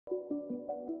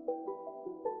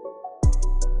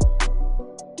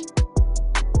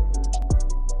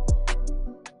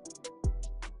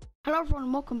Hello everyone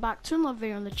and welcome back to another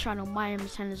video on the channel. My name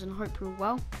is Hennes and I hope you're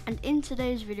well. And in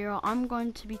today's video I'm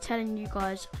going to be telling you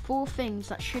guys 4 things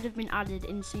that should have been added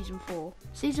in Season 4.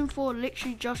 Season 4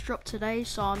 literally just dropped today,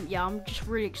 so I'm just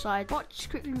really excited. But just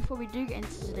quickly before we do get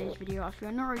into today's video, if you're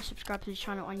not already subscribed to the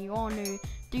channel and you are new,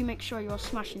 do make sure you are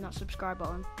smashing that subscribe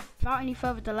button. Without any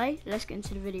further delay, let's get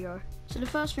into the video. So the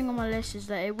first thing on my list is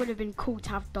that it would have been cool to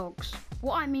have dogs.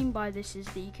 What I mean by this is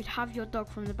that you could have your dog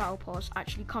from the battle pass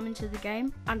actually come into the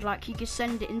game and like you could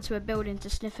send it into a building to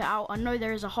sniff it out. I know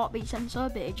there is a heartbeat sensor,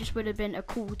 but it just would have been a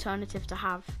cool alternative to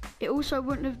have. It also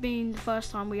wouldn't have been the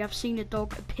first time we have seen a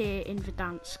dog appear in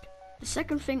Verdansk. The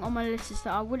second thing on my list is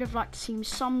that I would have liked to see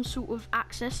some sort of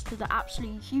access to the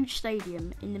absolutely huge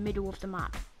stadium in the middle of the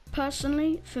map.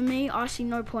 Personally, for me, I see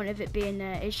no point of it being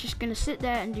there. It's just going to sit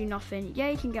there and do nothing. Yeah,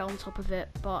 you can get on top of it,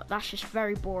 but that's just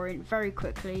very boring, very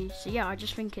quickly. So yeah, I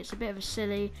just think it's a bit of a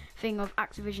silly thing of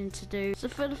Activision to do. So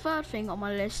for the third thing on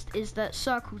my list is that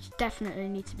circles definitely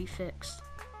need to be fixed.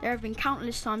 There have been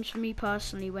countless times for me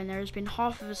personally when there has been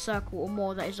half of a circle or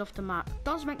more that is off the map. It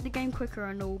does make the game quicker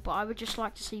and all, but I would just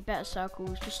like to see better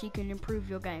circles just so you can improve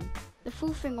your game. The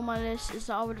fourth thing on my list is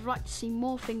that I would like to see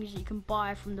more things that you can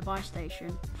buy from the buy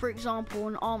station. For example,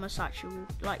 an armor satchel.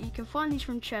 Like, you can find these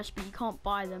from chests but you can't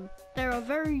buy them. They're a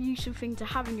very useful thing to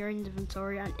have in your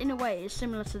inventory, and in a way it's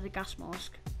similar to the gas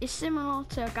mask. It's similar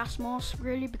to a gas mask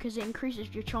really because it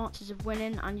increases your chances of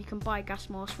winning, and you can buy gas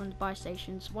masks from the buy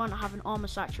stations. Why not have an armor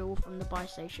satchel from the buy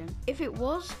station? If it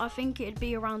was, I think it'd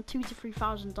be around $2,000 to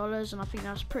 $3,000, and I think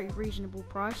that's a pretty reasonable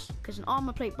price because an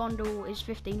armor plate bundle is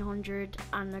 $1,500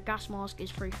 and a gas mask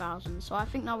is $3,000, so I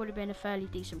think that would have been a fairly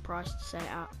decent price to set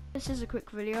it at. This is a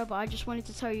quick video, but I just wanted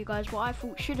to tell you guys what I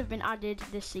thought should have been added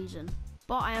this season.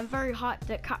 But I am very hyped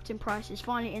that Captain Price is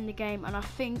finally in the game, and I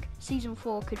think Season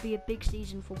 4 could be a big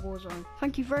season for Warzone.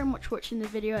 Thank you very much for watching the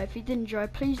video. If you did enjoy,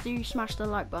 please do smash the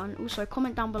like button. Also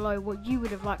comment down below what you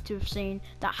would have liked to have seen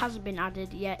that hasn't been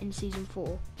added yet in Season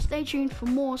 4. Stay tuned for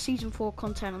more Season 4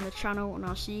 content on the channel, and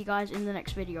I'll see you guys in the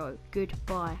next video.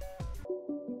 Goodbye.